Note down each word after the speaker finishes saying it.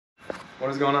What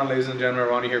is going on, ladies and gentlemen?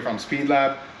 Ronnie here from Speed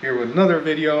Lab, here with another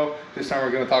video. This time we're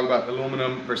going to talk about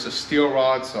aluminum versus steel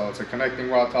rods. So it's a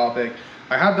connecting rod topic.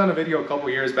 I have done a video a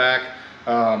couple years back.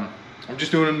 I'm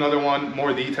just doing another one,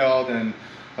 more detailed, and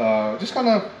just kind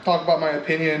of talk about my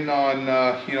opinion on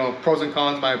pros and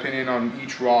cons, my opinion on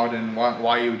each rod and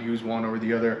why you would use one over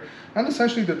the other, and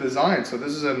essentially the design. So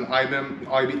this is an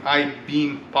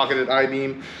I-beam, pocketed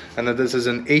I-beam, and then this is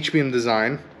an H-beam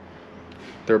design.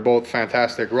 They're both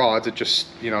fantastic rods. It just,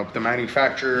 the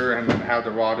manufacturer and how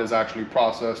the rod is actually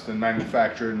processed and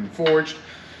manufactured and forged.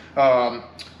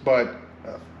 But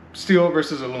steel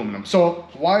versus aluminum. So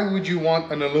why would you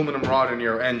want an aluminum rod in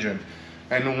your engine?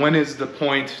 And when is the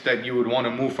point that you would want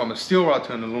to move from a steel rod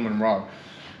to an aluminum rod?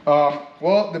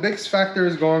 Well, the biggest factor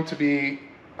is going to be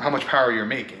how much power you're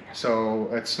making. So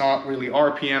it's not really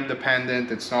RPM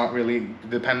dependent. It's not really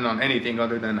dependent on anything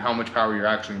other than how much power you're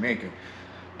actually making.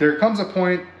 There comes a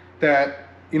point that,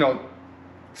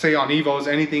 say on Evos,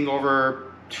 anything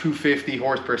over 250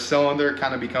 horse per cylinder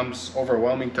kind of becomes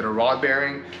overwhelming to the rod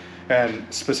bearing,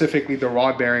 and specifically the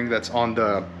rod bearing that's on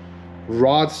the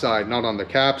rod side, not on the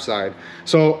cap side.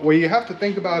 So what you have to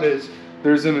think about is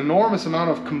there's an enormous amount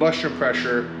of combustion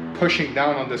pressure pushing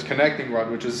down on this connecting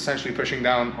rod, which is essentially pushing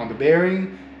down on the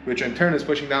bearing, which in turn is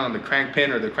pushing down on the crank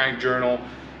pin or the crank journal,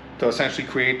 to essentially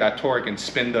create that torque and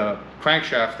spin the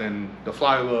crankshaft and the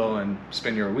flywheel and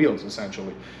spin your wheels,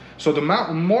 essentially. So the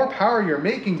more power you're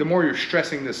making, the more you're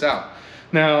stressing this out.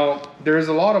 Now, there's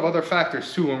a lot of other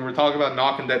factors too. When we're talking about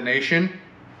knock and detonation,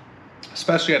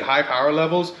 especially at high power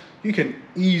levels, you can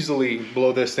easily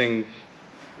blow this thing,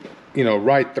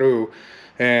 right through.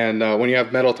 And when you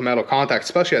have metal to metal contact,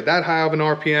 especially at that high of an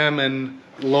RPM and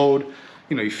load,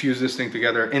 you fuse this thing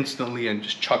together instantly and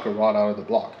just chuck a rod out of the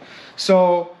block.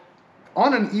 So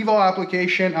on an Evo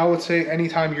application, I would say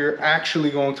anytime you're actually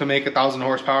going to make 1,000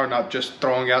 horsepower, not just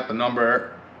throwing out the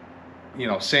number,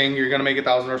 saying you're going to make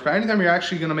 1,000 horsepower, anytime you're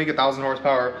actually going to make 1,000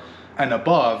 horsepower and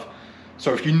above.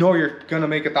 So if you're going to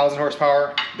make 1,000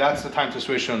 horsepower, that's the time to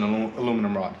switch to an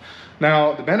aluminum rod.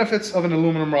 Now, the benefits of an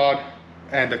aluminum rod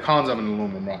and the cons of an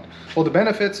aluminum rod. Well, the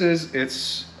benefits is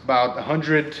it's about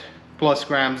 100 plus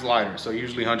grams lighter. So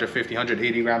usually 150,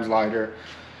 180 grams lighter.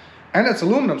 And it's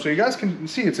aluminum, so you guys can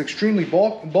see it's extremely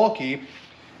bulky,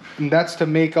 and that's to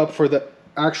make up for the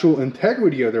actual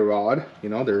integrity of the rod.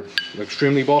 They're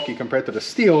extremely bulky compared to the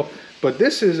steel, but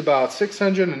this is about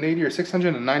 680 or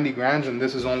 690 grams, and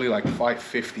this is only like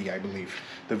 550, I believe,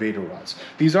 the Vader rods.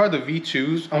 These are the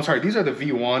V2s, I'm sorry, these are the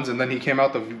V1s, and then he came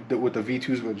out with the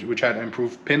V2s, which had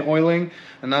improved pin oiling,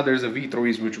 and now there's the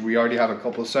V3s, which we already have a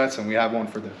couple of sets, and we have one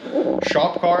for the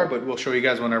shop car, but we'll show you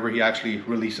guys whenever he actually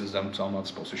releases them, so I'm not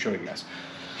supposed to show you guys.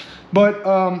 But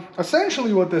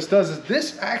essentially what this does is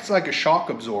this acts like a shock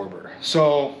absorber.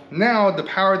 So now the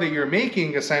power that you're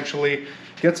making essentially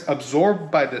gets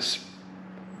absorbed by this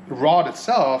rod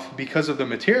itself because of the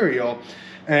material,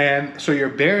 and so your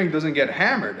bearing doesn't get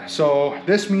hammered. So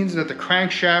this means that the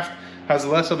crankshaft has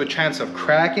less of a chance of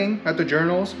cracking at the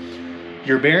journals.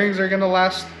 Your bearings are going to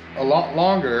last a lot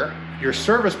longer. Your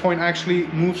service point actually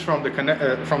moves from the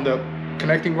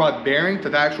connecting rod bearing to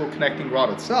the actual connecting rod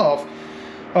itself.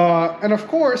 And of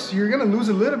course, you're going to lose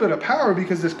a little bit of power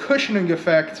because this cushioning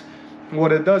effect,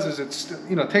 what it does is it's,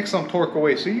 takes some torque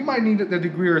away. So you might need a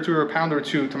degree or two or a pound or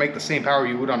two to make the same power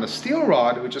you would on a steel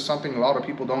rod, which is something a lot of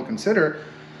people don't consider.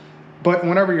 But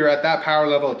whenever you're at that power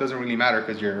level, it doesn't really matter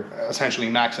because you're essentially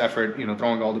max effort,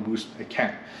 throwing all the boost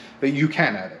you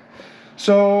can at it.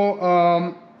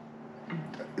 So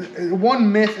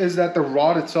one myth is that the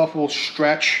rod itself will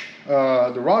stretch.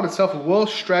 The rod itself will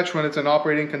stretch when it's in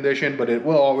operating condition, but it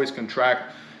will always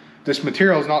contract. This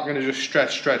material is not going to just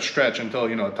stretch until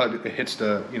it hits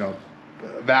the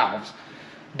valves.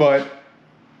 But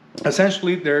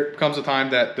essentially, there comes a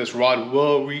time that this rod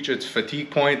will reach its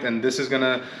fatigue point, and this is going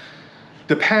to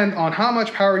depend on how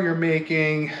much power you're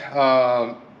making.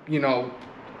 How you're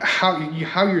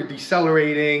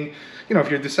decelerating. If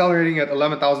you're decelerating at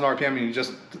 11,000 RPM and you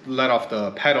just let off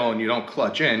the pedal and you don't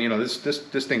clutch in,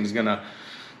 this thing's gonna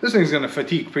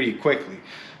fatigue pretty quickly.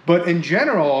 But in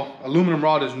general, aluminum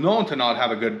rod is known to not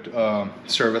have a good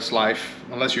service life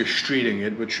unless you're streeting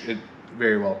it, which it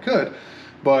very well could.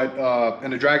 But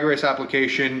in a drag race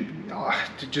application,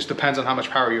 it just depends on how much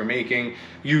power you're making.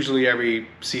 Usually every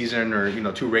season or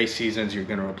 2 race seasons, you're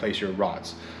gonna replace your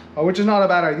rods. Which is not a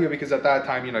bad idea because at that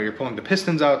time, you're pulling the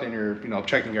pistons out and you're,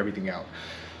 checking everything out.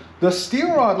 The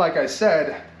steel rod, like I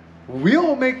said,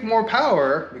 will make more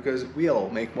power because it will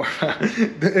make more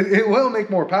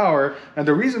power. And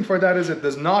the reason for that is it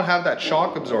does not have that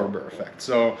shock absorber effect.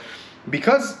 So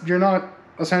because you're not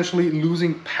essentially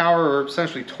losing power or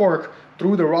essentially torque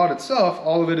through the rod itself,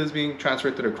 all of it is being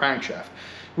transferred to the crankshaft,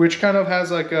 which kind of has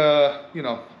like a, you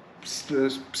know,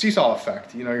 seesaw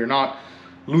effect. You know, you're not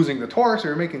losing the torque, so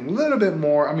you're making a little bit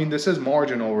more. I mean, this is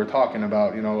marginal. We're talking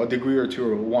about, you know, a degree or two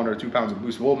or 1 or 2 pounds of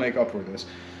boost will make up for this.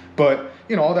 But,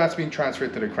 you know, all that's being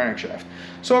transferred to the crankshaft.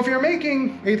 So if you're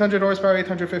making 800 horsepower,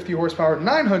 850 horsepower,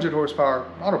 900 horsepower,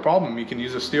 not a problem. You can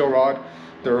use a steel rod.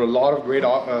 There are a lot of great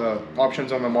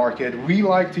options on the market. We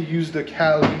like to use the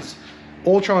Cali's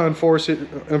Ultra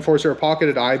Enforcer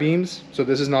pocketed I-beams. So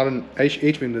this is not an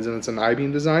H-beam design, it's an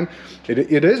I-beam design.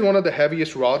 It is one of the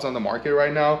heaviest rods on the market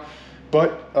right now,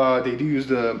 but they do use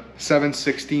the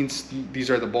 7/16. These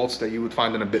are the bolts that you would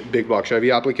find in a big block Chevy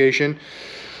application.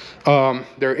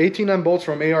 They're 18M bolts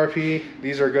from ARP.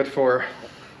 These are good for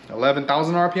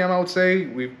 11,000 RPM, I would say.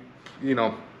 We've, you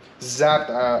know,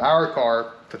 zapped our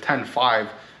car to 10.5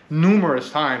 numerous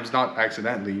times, not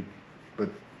accidentally, but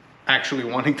actually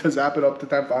wanting to zap it up to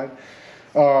 10.5.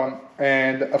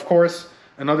 And of course,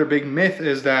 another big myth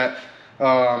is that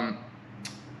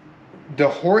the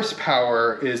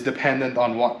horsepower is dependent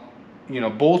on what, you know,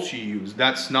 bolts you use.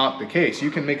 That's not the case. You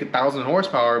can make 1,000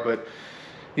 horsepower, but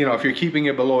you know, if you're keeping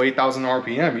it below 8,000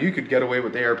 RPM, you could get away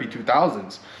with ARP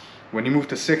 2000s. When you move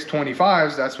to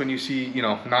 625s, that's when you see, you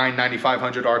know,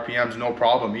 9,500 RPMs, no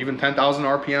problem. Even 10,000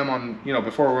 RPM on, you know,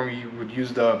 before when we would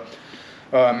use the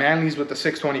Manleys with the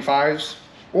 625s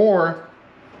or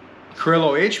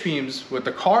Carrillo H-beams with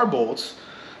the car bolts.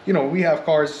 You know, we have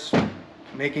cars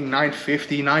making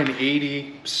 950,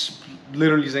 980,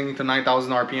 literally zinging to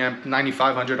 9,000 RPM,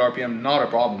 9,500 RPM, not a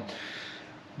problem.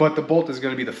 But the bolt is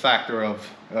going to be the factor of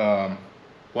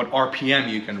what RPM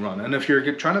you can run. And if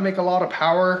you're trying to make a lot of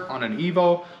power on an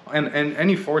Evo and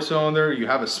any 4-cylinder, you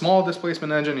have a small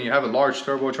displacement engine and you have a large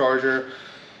turbocharger,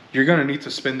 you're going to need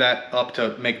to spin that up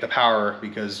to make the power,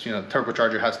 because, you know, the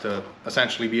turbocharger has to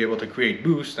essentially be able to create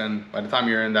boost, and by the time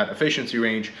you're in that efficiency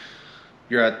range,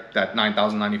 you're at that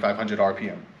 9,000, 9,500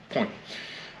 RPM point.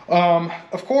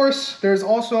 Of course, there's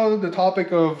also the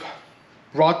topic of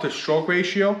rod to stroke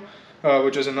ratio,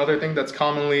 which is another thing that's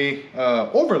commonly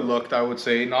overlooked, I would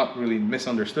say, not really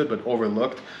misunderstood, but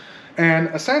overlooked. And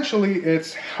essentially,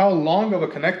 it's how long of a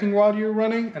connecting rod you're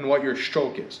running and what your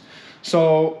stroke is.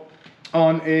 So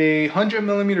on a 100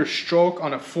 millimeter stroke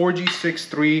on a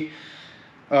 4G63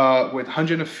 with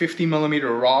 150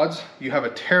 millimeter rods, you have a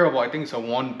terrible, I think it's a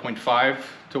 1.5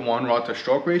 to 1 rod to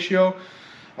stroke ratio.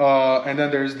 And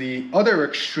then there's the other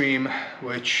extreme,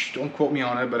 which don't quote me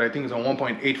on it, but I think it's a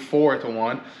 1.84 to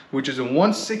 1, which is a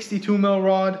 162 mil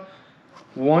rod,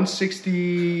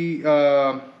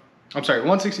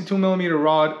 162 millimeter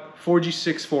rod,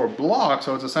 4G64 block.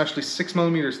 So it's essentially 6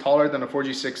 millimeters taller than a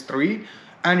 4G63,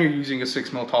 and you're using a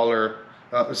 6 mil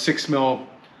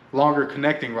longer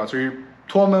connecting rod. So you're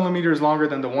 12 millimeters longer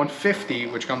than the 150,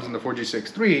 which comes in the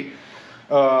 4G63.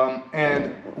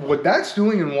 And what that's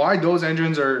doing, and why those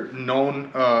engines are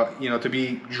known, you know, to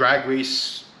be drag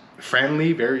race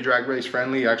friendly, very drag race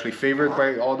friendly, actually favored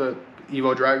by all the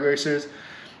Evo drag racers,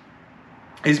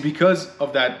 is because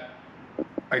of that.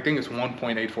 I think it's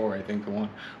 1.84, I think, the one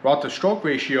rod to stroke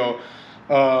ratio.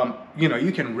 You know,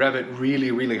 you can rev it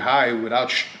really, really high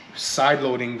without side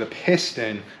loading the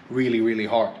piston really, really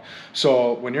hard.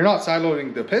 So when you're not side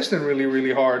loading the piston really,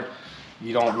 really hard,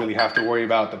 you don't really have to worry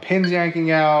about the pins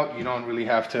yanking out. You don't really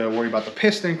have to worry about the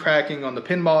piston cracking on the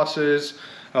pin bosses,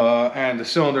 and the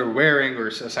cylinder wearing or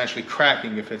essentially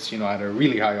cracking if it's, you know, at a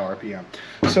really high RPM.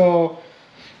 So,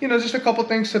 you know, just a couple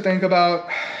things to think about.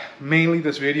 Mainly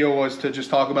this video was to just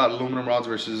talk about aluminum rods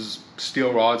versus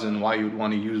steel rods and why you'd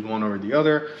want to use one over the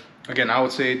other. Again, I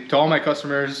would say to all my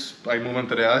customers, I move them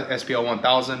to the SPL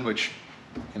 1000, which,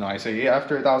 you know, I say, yeah,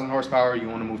 after 1,000 horsepower, you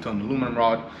want to move to an aluminum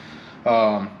rod.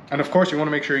 And of course, you want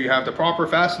to make sure you have the proper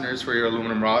fasteners for your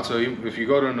aluminum rod. So if you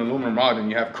go to an aluminum rod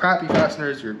and you have crappy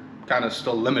fasteners, you're kind of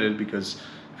still limited, because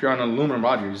if you're on an aluminum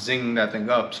rod, you're zinging that thing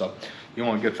up. So you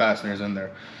want good fasteners in there.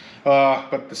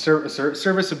 But the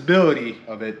serviceability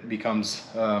of it becomes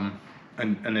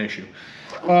an issue.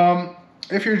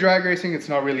 If you're drag racing, it's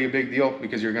not really a big deal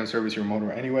because you're going to service your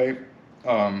motor anyway.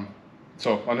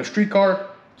 So on a street car,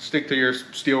 stick to your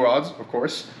steel rods, of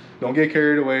course. Don't get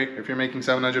carried away if you're making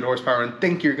 700 horsepower and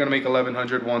think you're going to make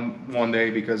 1,100 one day,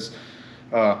 because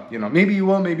you know, maybe you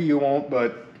will, maybe you won't,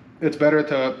 but it's better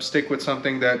to stick with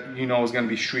something that you know is going to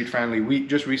be street friendly. We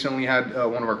just recently had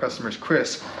one of our customers,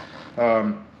 Chris,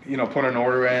 you know, put an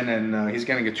order in, and he's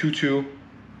getting a 2.2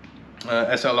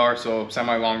 SLR, so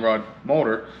semi long rod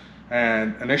motor.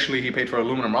 And initially he paid for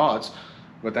aluminum rods,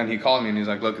 but then he called me and he's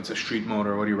like, look, it's a street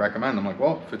motor, what do you recommend? I'm like,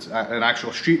 well, if it's an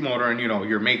actual street motor and, you know,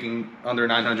 you're making under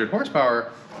 900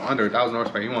 horsepower, under 1,000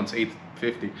 horsepower, he wants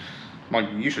 850. Like,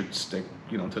 you should stick,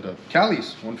 you know, to the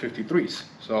Cali's 153s.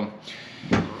 So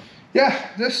yeah,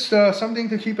 just something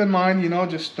to keep in mind, you know.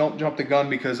 Just don't jump the gun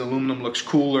because aluminum looks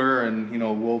cooler and, you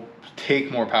know, will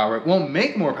take more power. It won't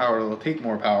make more power, it'll take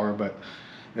more power, but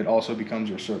it also becomes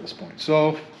your service point.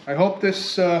 So I hope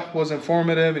this was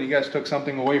informative and you guys took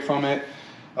something away from it.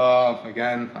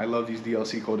 Again, I love these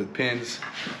DLC coated pins.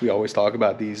 We always talk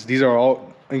about these. These are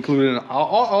all included in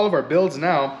all of our builds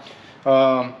now.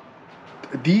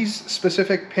 These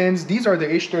specific pins, these are the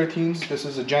H13s. This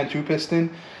is a Gen 2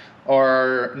 piston.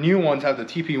 Our new ones have the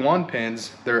TP1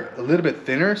 pins. They're a little bit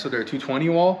thinner, so they're 220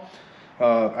 wall.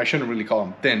 I shouldn't really call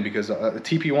them thin because a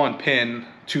TP1 pin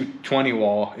 220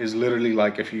 wall is literally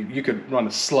like if you could run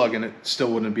a slug and it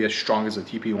still wouldn't be as strong as a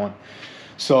TP1.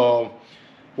 So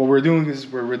what we're doing is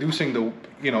we're reducing the,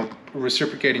 you know,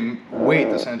 reciprocating weight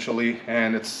essentially,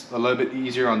 and it's a little bit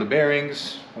easier on the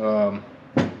bearings.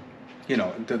 You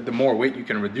know, the more weight you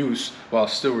can reduce while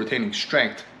still retaining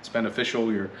strength, it's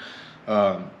beneficial. Your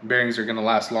bearings are going to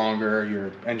last longer,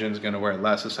 your engine's going to wear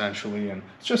less essentially, and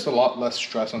it's just a lot less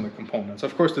stress on the components.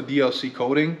 Of course, the DLC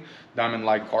coating, diamond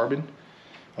like carbon,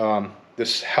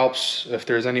 this helps if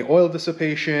there's any oil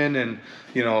dissipation and,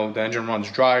 you know, the engine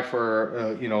runs dry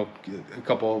for you know, a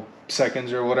couple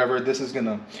seconds or whatever. This is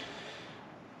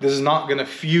not gonna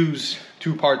fuse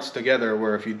two parts together,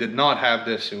 where if you did not have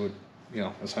this, it would, you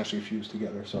know, essentially fuse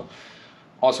together. So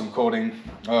awesome coating.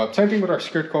 Same thing with our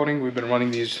skirt coating. We've been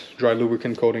running these dry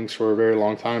lubricant coatings for a very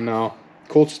long time now.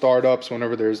 Cold startups,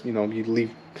 whenever there's, you know, you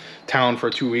leave town for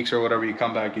 2 weeks or whatever, you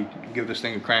come back, you give this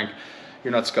thing a crank.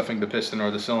 You're not scuffing the piston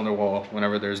or the cylinder wall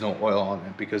whenever there's no oil on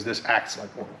it, because this acts like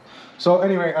oil. So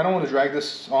anyway, I don't want to drag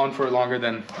this on for longer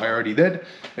than I already did.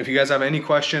 If you guys have any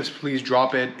questions, please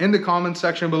drop it in the comment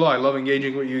section below. I love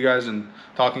engaging with you guys and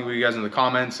talking with you guys in the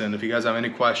comments. And if you guys have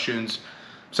any questions,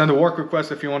 send a work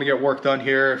request if you want to get work done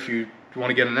here, if you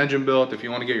want to get an engine built, if you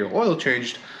want to get your oil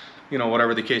changed, you know,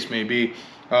 whatever the case may be.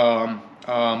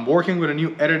 Working with a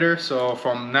new editor, so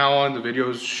from now on the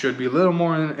videos should be a little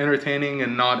more entertaining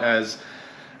and not as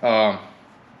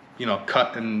you know,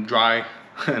 cut and dry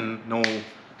and no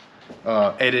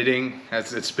editing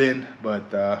as it's been,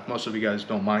 but most of you guys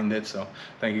don't mind it. So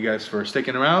thank you guys for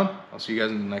sticking around. I'll see you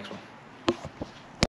guys in the next one.